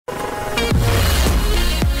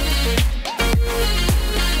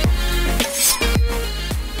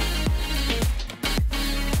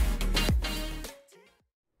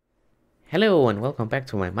Hello and welcome back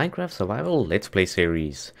to my Minecraft Survival Let's Play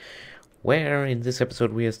series, where in this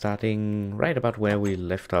episode we are starting right about where we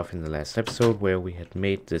left off in the last episode, where we had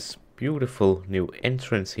made this beautiful new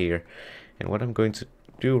entrance here. And what I'm going to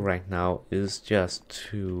do right now is just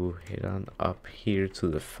to head on up here to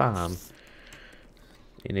the farm,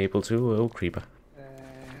 enable to, oh creeper,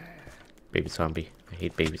 baby zombie. I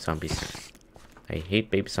hate baby zombies. I hate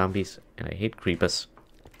baby zombies and I hate creepers.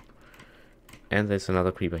 And there's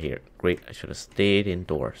another creeper here. Great, I should have stayed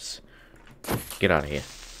indoors. Get out of here.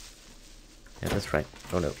 Yeah, that's right.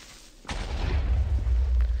 Oh no.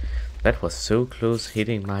 That was so close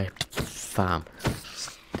hitting my farm.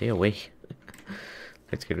 Stay away.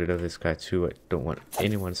 Let's get rid of this guy too. I don't want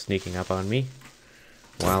anyone sneaking up on me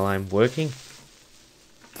while I'm working.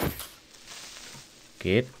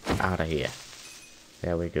 Get out of here.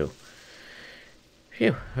 There we go.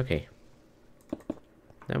 Phew, okay.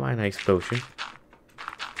 Never mind an explosion.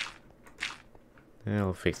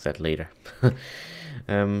 I'll fix that later.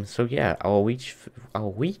 So yeah, our wheat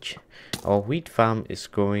farm is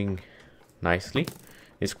going nicely.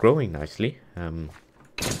 It's growing nicely. I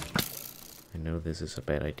know this is a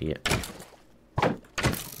bad idea,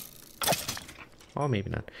 or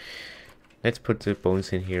maybe not. Let's put the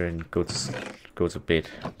bones in here and go to bed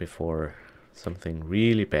before something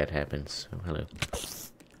really bad happens. Oh, hello.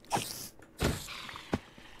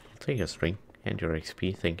 Take your string and your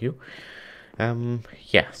XP, thank you.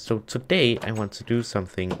 Yeah, so today I want to do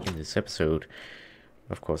something in this episode.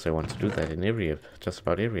 Of course I want to do that in just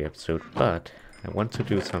about every episode, but I want to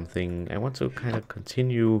do something, I want to kind of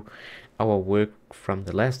continue our work from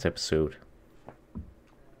the last episode.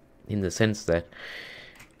 In the sense that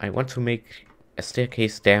I want to make a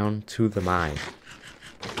staircase down to the mine.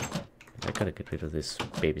 I gotta get rid of this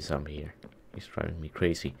baby zombie here. He's driving me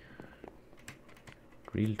crazy.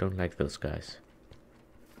 Really don't like those guys.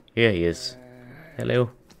 Here he is.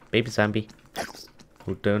 Hello, baby zombie.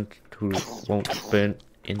 Who won't burn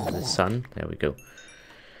in the sun. There we go.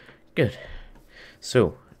 Good.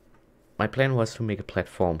 So, my plan was to make a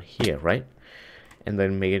platform here, right? And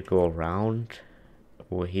then make it go around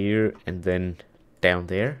over here and then down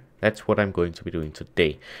there. That's what I'm going to be doing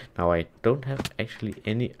today. Now, I don't have actually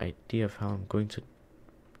any idea of how I'm going to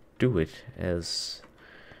do it, as...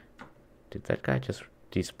 Did that guy just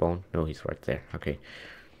despawn? No, he's right there. Okay.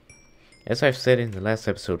 As I've said in the last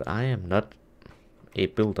episode, I am not a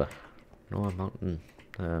builder, nor a mountain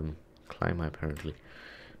climber apparently.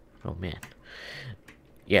 Oh man.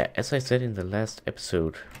 Yeah, as I said in the last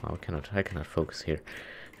episode, I cannot focus here.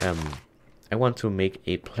 I want to make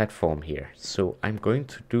a platform here, so I'm going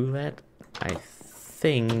to do that, I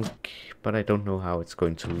think, but I don't know how it's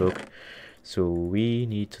going to look. So we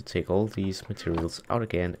need to take all these materials out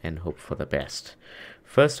again and hope for the best.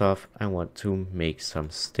 First off, I want to make some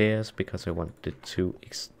stairs because I wanted to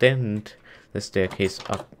extend the staircase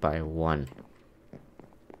up by 1.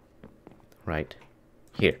 Right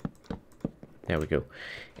here. There we go.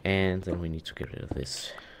 And then we need to get rid of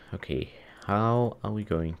this. Okay, how are we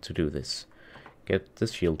going to do this? Get the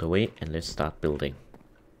shield away and let's start building.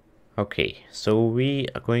 Okay, so we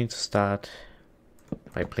are going to start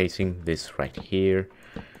by placing this right here,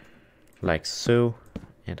 like so,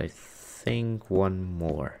 and I think one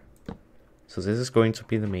more. So this is going to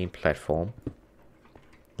be the main platform,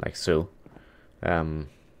 like so. Yeah,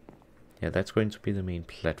 that's going to be the main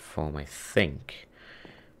platform, I think.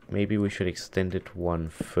 Maybe we should extend it one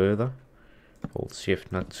further. Hold shift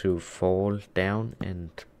not to fall down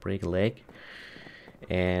and break a leg.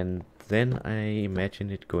 And then I imagine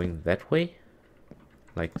it going that way,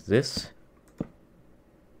 like this.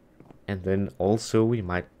 And then also we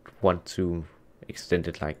might want to extend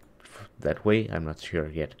it like that way. I'm not sure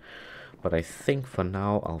yet. But I think for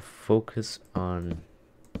now I'll focus on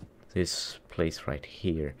this place right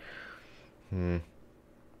here. I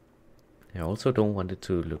also don't want it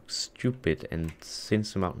to look stupid. And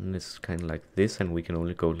since the mountain is kind of like this and we can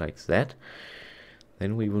only go like that,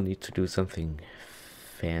 then we will need to do something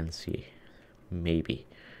fancy. Maybe.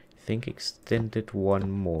 I think extend it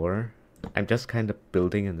one more. I'm just kind of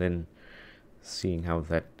building and then seeing how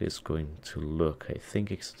that is going to look. I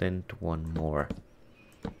think extend one more,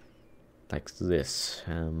 like this,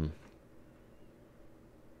 and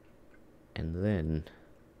then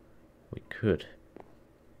we could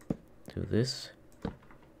do this,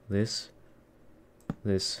 this,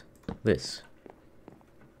 this, this.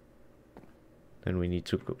 Then we need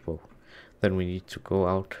to go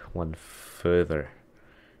out one further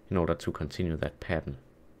in order to continue that pattern,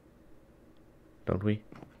 don't we?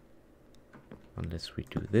 Unless we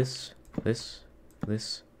do this, this,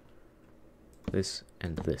 this, this,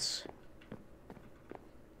 and this.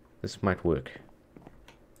 This might work.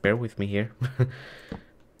 Bear with me here.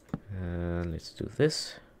 Let's do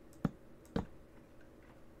this.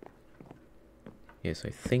 Yes, I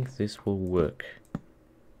think this will work.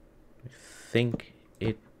 I think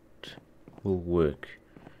it will work.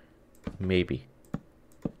 Maybe.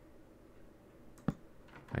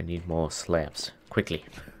 I need more slabs. Quickly.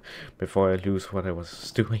 Before I lose what I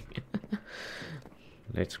was doing.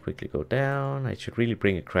 Let's quickly go down. I should really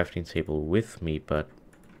bring a crafting table with me, but...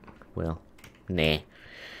 well, nah.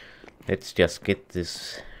 Let's just get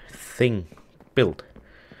this thing built.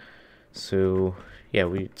 So, yeah,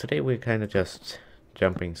 today we're kind of just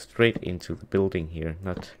jumping straight into the building here,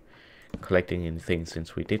 not collecting anything,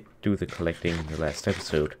 since we did do the collecting in the last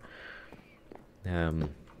episode. Oh,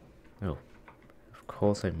 of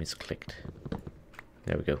course I misclicked.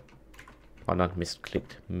 There we go. Or not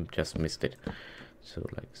misclicked, just missed it. So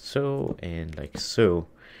like so, and like so.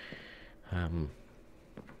 And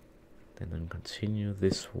then continue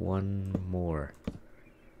this one more.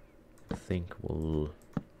 I think will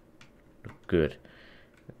look good.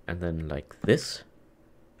 And then like this.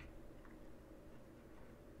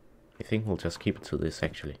 I think we'll just keep it to this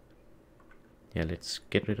actually. Yeah, let's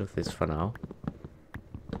get rid of this for now.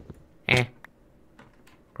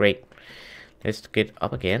 Great. Let's get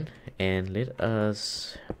up again and let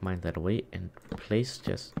us mine that away and place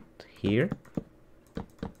just here.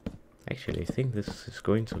 Actually, I think this is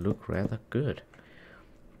going to look rather good.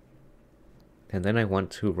 And then I want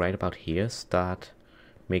to, right about here, start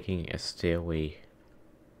making a stairway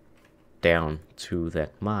down to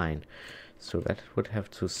that mine. So that would have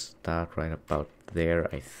to start right about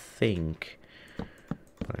there, I think.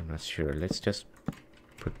 But I'm not sure. Let's just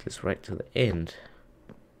put this right to the end.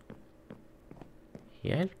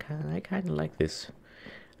 Yeah, I kind of like this.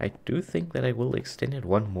 I do think that I will extend it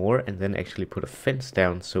one more and then actually put a fence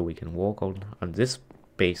down so we can walk on this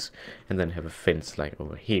base and then have a fence like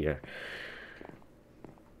over here.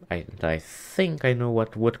 I think I know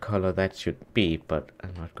what wood color that should be, but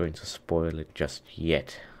I'm not going to spoil it just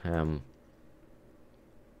yet. Yeah,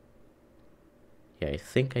 I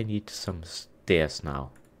think I need some stairs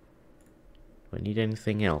now. Do I need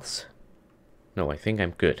anything else? No, I think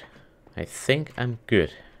I'm good. I think I'm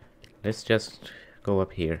good. Let's just go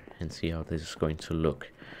up here and see how this is going to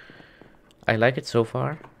look. I like it so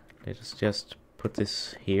far. Let's just put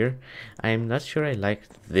this here. I'm not sure I like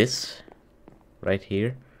this right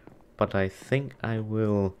here, but I think I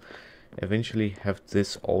will eventually have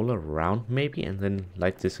this all around maybe, and then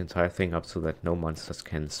light this entire thing up so that no monsters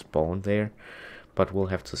can spawn there. But we'll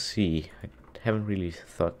have to see. I haven't really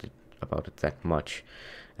thought about it that much.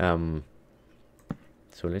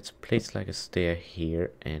 So let's place like a stair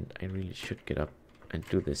here, and I really should get up and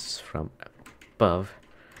do this from above,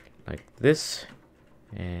 like this,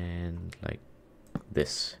 and like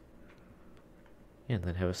this. Yeah, and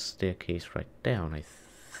then have a staircase right down. I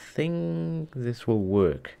think this will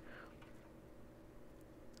work.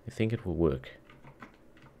 I think it will work.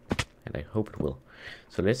 And I hope it will.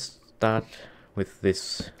 So let's start with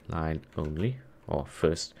this line only. Or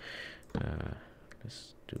first,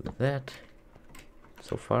 let's do that.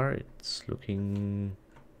 So far it's looking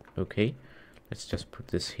okay. Let's just put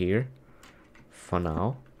this here for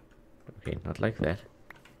now. Okay, not like that.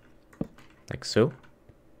 Like so.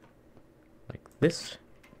 Like this.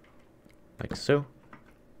 Like so.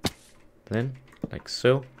 Then like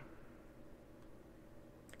so.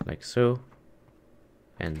 Like so.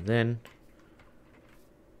 And then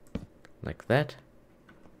like that.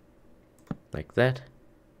 Like that.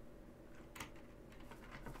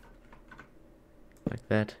 Like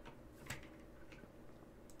that.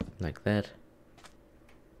 Like that.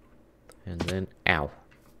 And then, ow.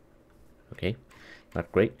 Okay,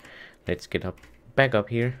 not great. Let's get up, back up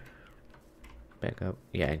here. Back up.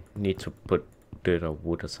 Yeah, I need to put dirt or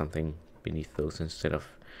wood or something beneath those instead of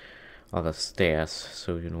other stairs.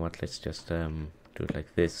 So you know what, let's just do it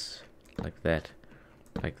like this, like that,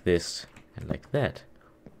 like this, and like that.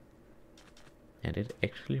 And it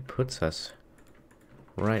actually puts us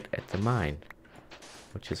right at the mine,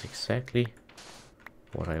 which is exactly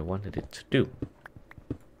what I wanted it to do.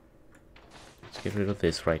 Let's get rid of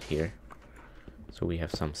this right here, so we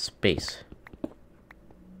have some space.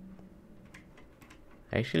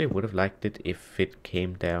 I actually would have liked it if it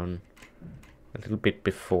came down a little bit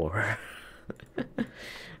before.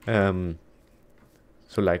 So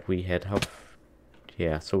like we had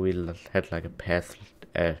so we had like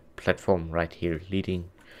a platform right here leading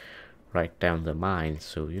right down the mine.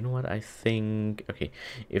 So you know what, I think, okay,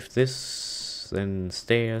 if this, then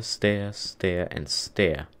stair, stair, stair, and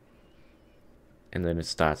stair, and then it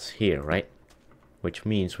starts here, right? Which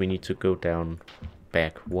means we need to go down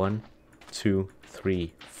back 1, 2,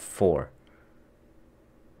 3, 4,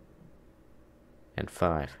 and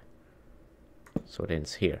 5. So it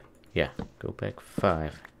ends here. Yeah, go back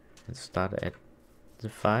 5 and start at the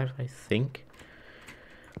 5, I think.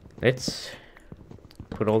 Let's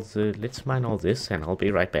mine all this, and I'll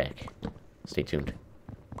be right back. Stay tuned.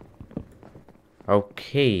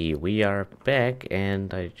 Okay, we are back,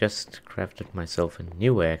 and I just crafted myself a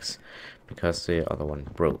new axe because the other one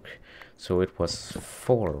broke. So it was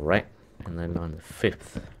 4, right? And then on the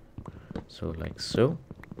 5th. So like so.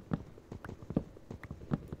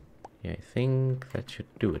 Yeah, I think that should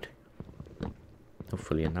do it.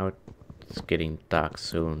 Hopefully, and now it's getting dark,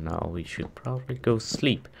 so now we should probably go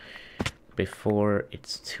sleep before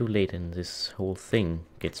it's too late and this whole thing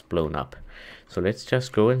gets blown up. So let's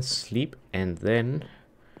just go and sleep, and then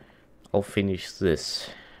I'll finish this,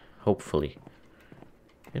 hopefully.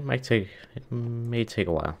 It may take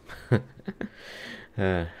a while,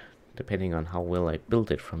 depending on how well I build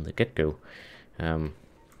it from the get-go.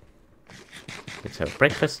 Let's have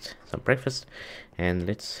some breakfast, and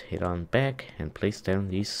let's head on back and place down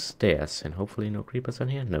these stairs, and hopefully no creepers on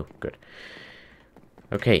here. No, good.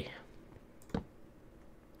 Okay.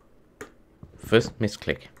 First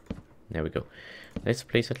misclick. There we go. Let's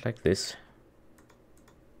place it like this.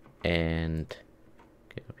 And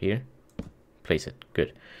get up here. Place it.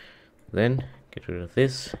 Good. Then get rid of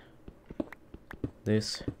this.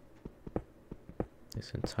 This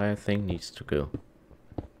entire thing needs to go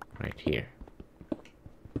right here.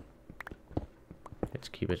 Let's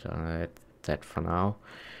keep it at that for now.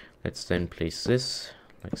 Let's then place this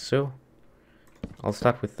like so. I'll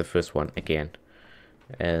start with the first one again,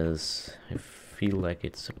 as I feel like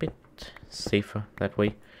it's a bit safer that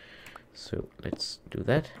way. So let's do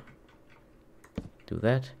that,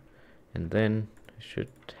 and then I should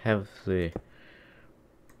have the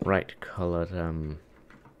right colored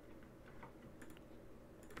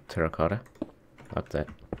terracotta up that.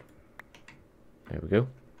 There we go,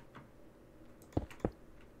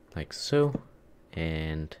 like so,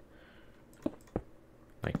 and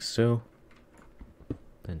like so.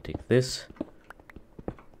 Then take this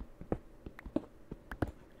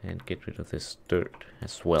and get rid of this dirt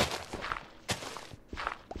as well.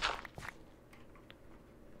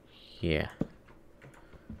 Yeah,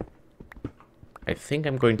 I think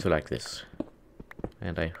I'm going to like this,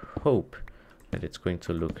 and I hope that it's going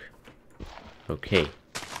to look okay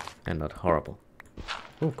and not horrible.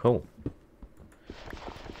 Oh, coal.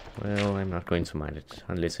 Well, I'm not going to mind it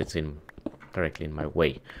unless it's directly in my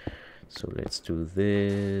way. So let's do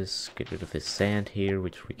this, get rid of this sand here,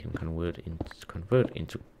 which we can convert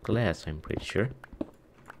into glass, I'm pretty sure.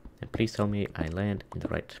 And please tell me I land in the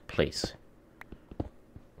right place,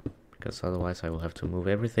 because otherwise I will have to move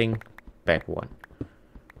everything back 1.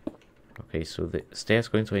 Okay, so the stair's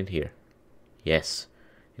going to end here. Yes,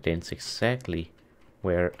 it ends exactly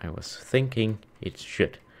where I was thinking it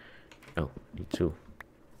should. Oh, need to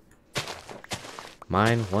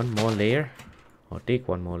mine one more layer, or dig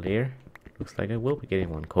one more layer. Looks like I will be getting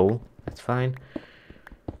 1 coal. That's fine.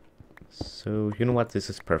 So, you know what? This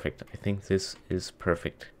is perfect. I think this is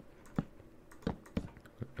perfect.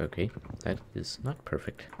 Okay, that is not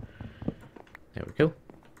perfect. There we go.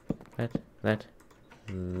 That,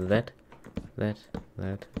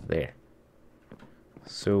 there.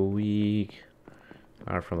 So we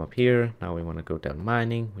are from up here. Now we want to go down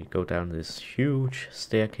mining. We go down this huge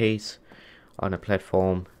staircase on a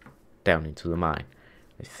platform down into the mine.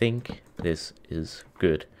 I think this is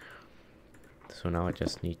good. So now I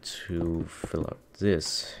just need to fill out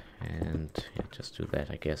this, and yeah, just do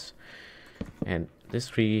that, I guess. And this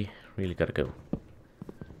tree really gotta go.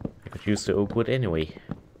 I could use the oak wood anyway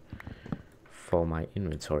for my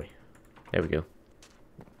inventory. There we go.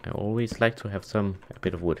 I always like to have a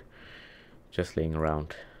bit of wood just laying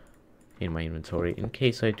around in my inventory in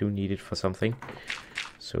case I do need it for something.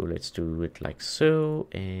 So let's do it like so,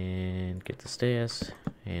 and get the stairs,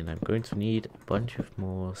 and I'm going to need a bunch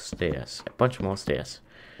more stairs.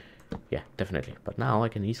 Yeah, definitely. But now I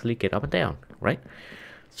can easily get up and down, right?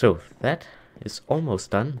 So that is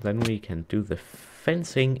almost done. Then we can do the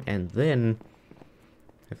fencing, and then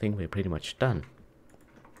I think we're pretty much done.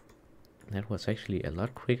 That was actually a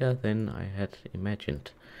lot quicker than I had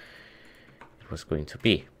imagined it was going to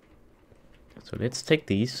be. So let's take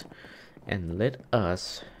these and let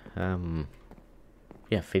us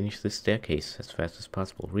finish this staircase as fast as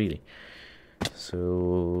possible, really.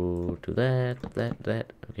 So do that.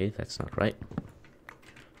 Okay, that's not right.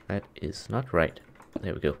 That is not right.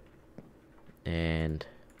 There we go. And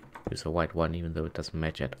use a white one, even though it doesn't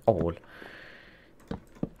match at all.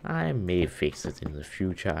 I may fix it in the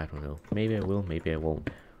future, I don't know. Maybe I will, maybe I won't.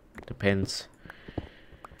 Depends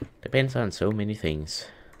on so many things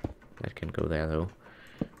that can go there though.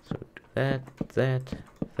 So that, that.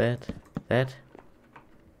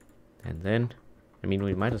 And then, I mean,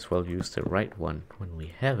 we might as well use the right one when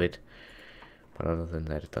we have it. But other than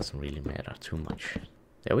that, it doesn't really matter too much.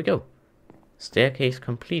 There we go. Staircase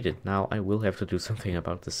completed. Now I will have to do something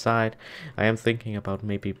about the side. I am thinking about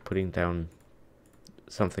maybe putting down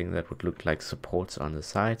something that would look like supports on the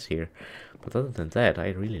sides here. But other than that, I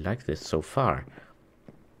really like this so far.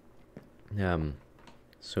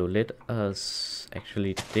 So let us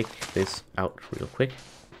actually dig this out real quick.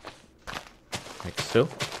 Like so.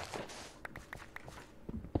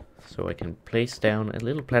 So I can place down a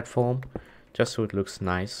little platform just so it looks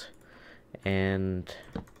nice. And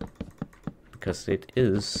because it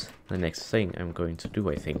is the next thing I'm going to do,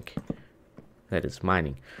 I think. That is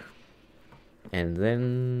mining. And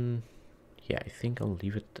then, yeah, I think I'll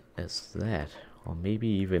leave it as that. Or maybe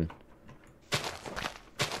even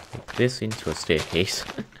make this into a staircase.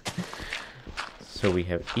 So we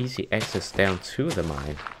have easy access down to the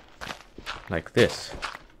mine. Like this.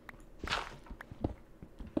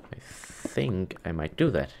 I think I might do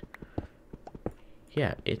that.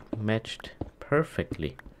 Yeah, it matched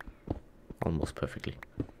perfectly. Almost perfectly.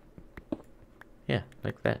 Yeah,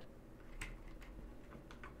 like that.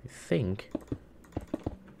 I think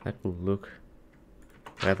that will look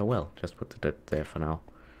rather well. Just put the dirt there for now.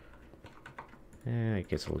 I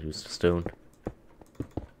guess I'll use the stone.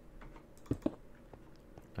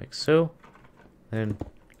 Like so. Then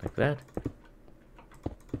like that.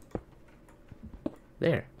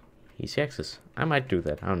 There. Easy access. I might do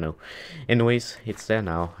that. I don't know. Anyways, it's there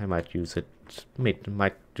now. I might use it.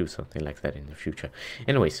 Might do something like that in the future.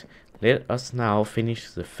 Anyways, let us now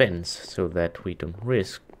finish the fence so that we don't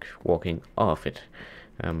risk walking off it.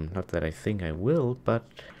 Not that I think I will, but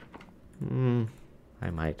I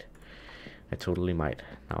might. I totally might.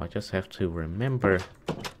 Now I just have to remember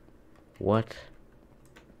what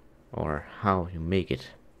or how you make it.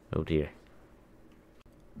 Oh dear.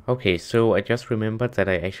 Okay, so I just remembered that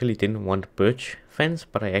I actually didn't want birch fence,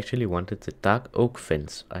 but I actually wanted the dark oak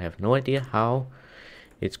fence. I have no idea how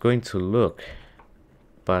it's going to look,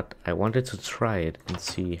 but I wanted to try it and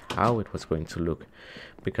see how it was going to look,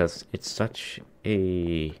 because it's such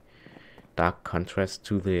a dark contrast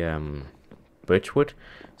to the birchwood,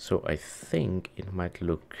 so I think it might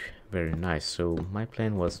look very nice. So my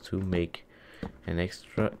plan was to make an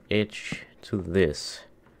extra edge to this,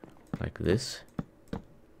 like this.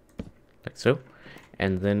 Like so,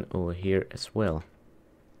 and then over here as well.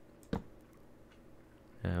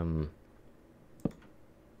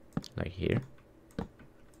 Like here.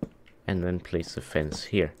 And then place the fence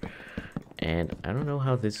here. And I don't know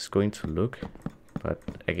how this is going to look, but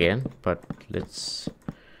let's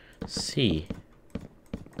see.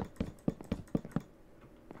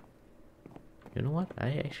 You know what?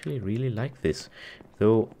 I actually really like this.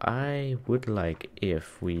 Though I would like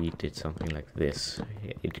if we did something like this.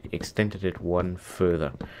 It extended it one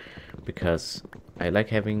further. Because I like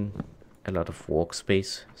having a lot of walk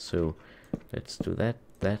space. So let's do that,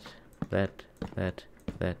 and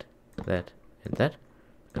that.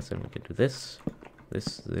 Because then we can do this.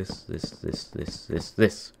 This.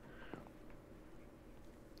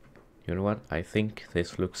 You know what? I think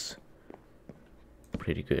this looks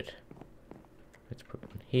pretty good. Let's put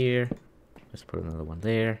one here. Let's put another one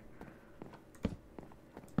there.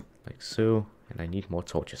 Like so. And I need more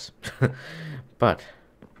torches. But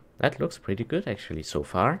that looks pretty good actually so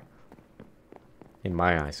far. In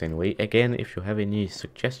my eyes anyway. Again, if you have any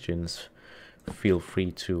suggestions, feel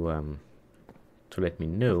free to let me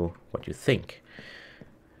know what you think.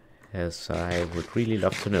 As I would really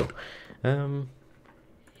love to know.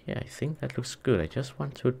 Yeah, I think that looks good. I just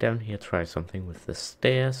want to down here try something with the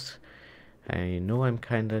stairs. I know I'm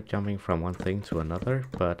kind of jumping from one thing to another,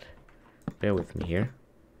 but bear with me here.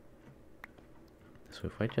 So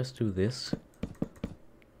if I just do this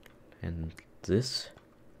and this,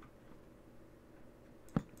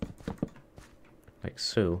 like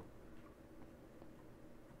so,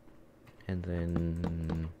 and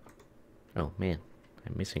then, oh man,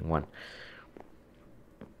 I'm missing one.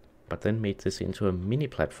 But then made this into a mini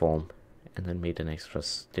platform and then made an extra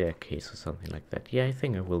staircase or something like that. Yeah, I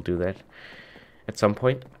think I will do that at some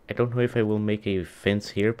point. I don't know if I will make a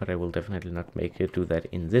fence here, but I will definitely not do that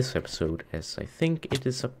in this episode, as I think it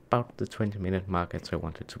is about the 20-minute mark as I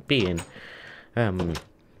want it to be in.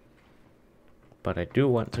 But I do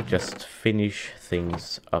want to just finish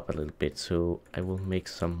things up a little bit, so I will make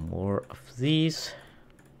some more of these.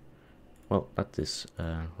 Well, not this,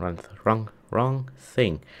 wrong wrong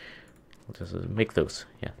thing. I'll just make those.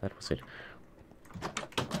 Yeah, that was it.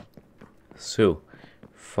 So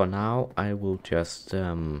for now I will just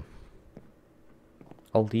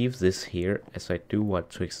I'll leave this here, as I do want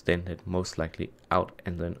to extend it most likely out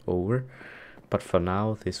and then over, but for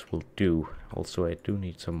now this will do. Also I do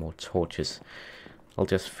need some more torches. I'll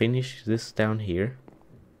just finish this down here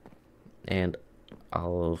and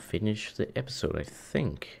I'll finish the episode, I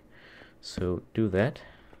think. So do that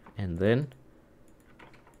and then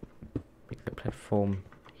make the platform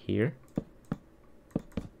here,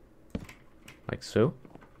 like so.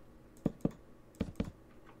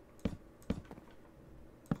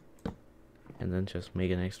 And then just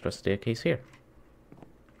make an extra staircase here.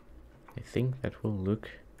 I think that will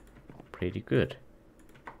look pretty good.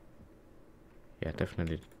 Yeah,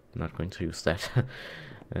 definitely not going to use that.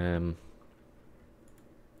 Yeah,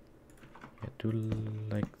 do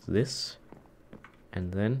like this,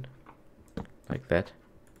 and then like that.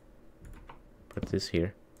 Put this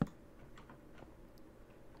here.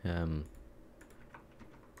 Do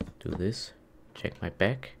this. Check my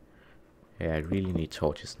back. Yeah, I really need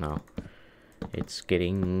torches now. It's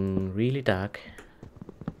getting really dark.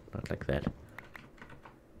 Not like that.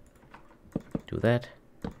 Do that,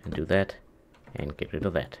 and do that, and get rid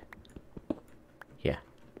of that. Yeah,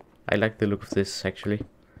 I like the look of this actually.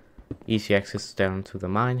 Easy access down to the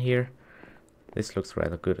mine here. This looks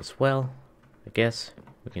rather good as well, I guess.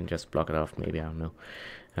 We can just block it off, maybe, I don't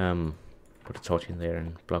know. Put a torch in there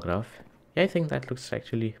and block it off. Yeah, I think that looks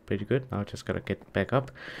actually pretty good. Now I just gotta get back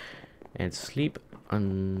up and sleep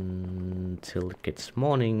until it gets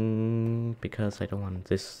morning, because I don't want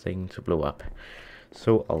this thing to blow up.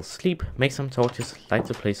 So I'll sleep, make some torches, light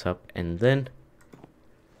the place up, and then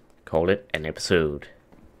call it an episode.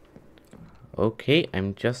 Okay,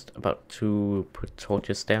 I'm just about to put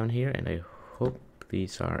torches down here, and I hope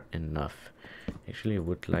these are enough. Actually, I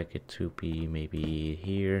would like it to be maybe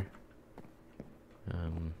here.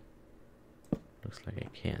 Looks like I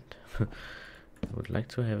can't. I would like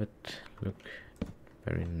to have it look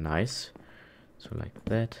very nice. So like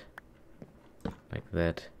that. Like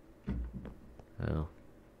that. Oh,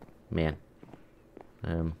 man.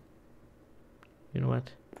 You know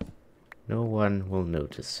what? No one will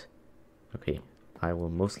notice. Okay, I will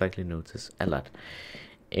most likely notice a lot.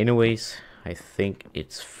 Anyways, I think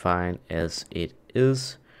it's fine as it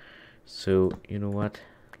is. So, you know what?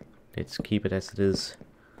 Let's keep it as it is.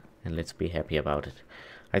 And let's be happy about it.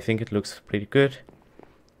 I think it looks pretty good.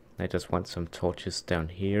 I just want some torches down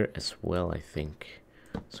here as well, I think.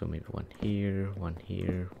 So maybe one here, one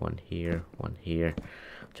here, one here, one here.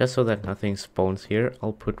 Just so that nothing spawns here.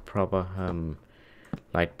 I'll put proper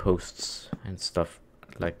light posts and stuff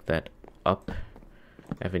like that up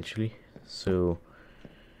eventually. So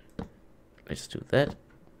let's do that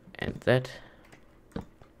and that.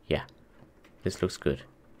 Yeah, this looks good.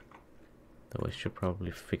 Though I should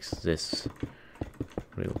probably fix this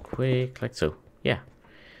real quick, like so. Yeah.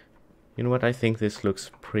 You know what, I think this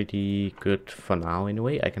looks pretty good for now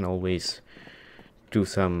anyway. I can always do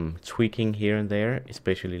some tweaking here and there,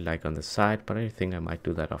 especially like on the side, but I think I might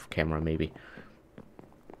do that off camera maybe.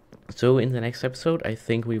 So in the next episode, I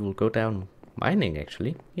think we will go down mining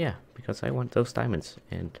actually. Yeah, because I want those diamonds.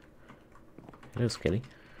 And hello Skelly.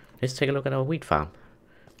 Let's take a look at our wheat farm,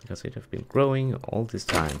 because it has been growing all this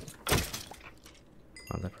time.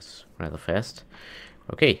 Oh, that was rather fast.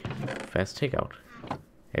 Okay, fast takeout.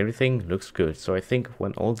 Everything looks good. So I think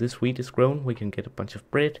when all this wheat is grown, we can get a bunch of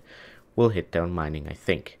bread. We'll head down mining, I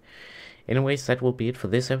think. Anyways, that will be it for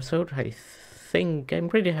this episode. I think I'm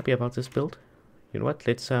pretty happy about this build. You know what?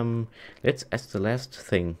 Let's as the last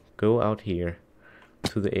thing go out here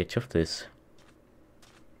to the edge of this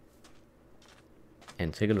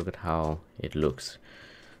and take a look at how it looks.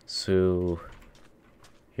 So,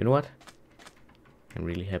 you know what? I'm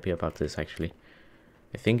really happy about this actually.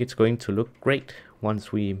 I think it's going to look great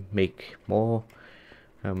once we make more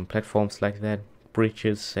platforms like that,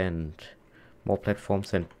 bridges and more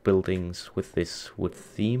platforms and buildings with this wood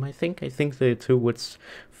theme. I think the two woods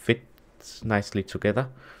fit nicely together.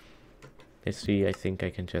 Let's see, I think I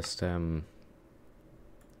can just zoom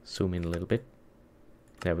in a little bit.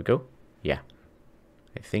 There we go. Yeah,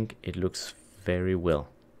 I think it looks very well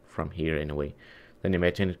from here anyway. Then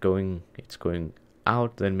imagine it's going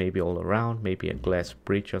out, then maybe all around, maybe a glass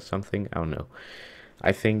bridge or something. I don't know.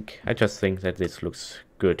 I just think that this looks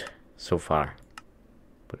good so far.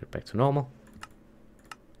 Put it back to normal.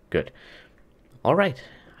 Good. All right.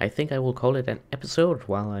 I think I will call it an episode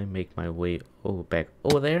while I make my way back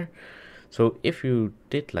over there. So if you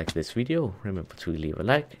did like this video, remember to leave a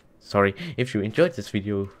like. Sorry, if you enjoyed this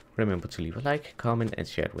video, remember to leave a like, comment, and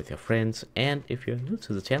share it with your friends. And if you're new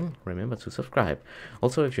to the channel, remember to subscribe.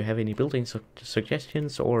 Also, if you have any building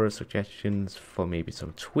suggestions or suggestions for maybe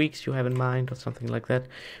some tweaks you have in mind or something like that,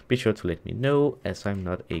 be sure to let me know, as I'm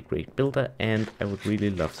not a great builder and I would really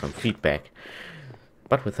love some feedback.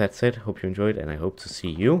 But with that said, hope you enjoyed, and I hope to see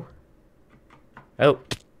you. Oh,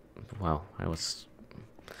 wow, I was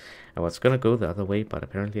gonna go the other way, but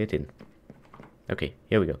apparently I didn't. Okay,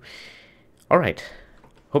 here we go. Alright,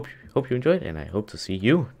 hope you enjoyed, and I hope to see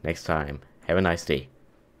you next time. Have a nice day.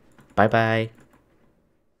 Bye bye.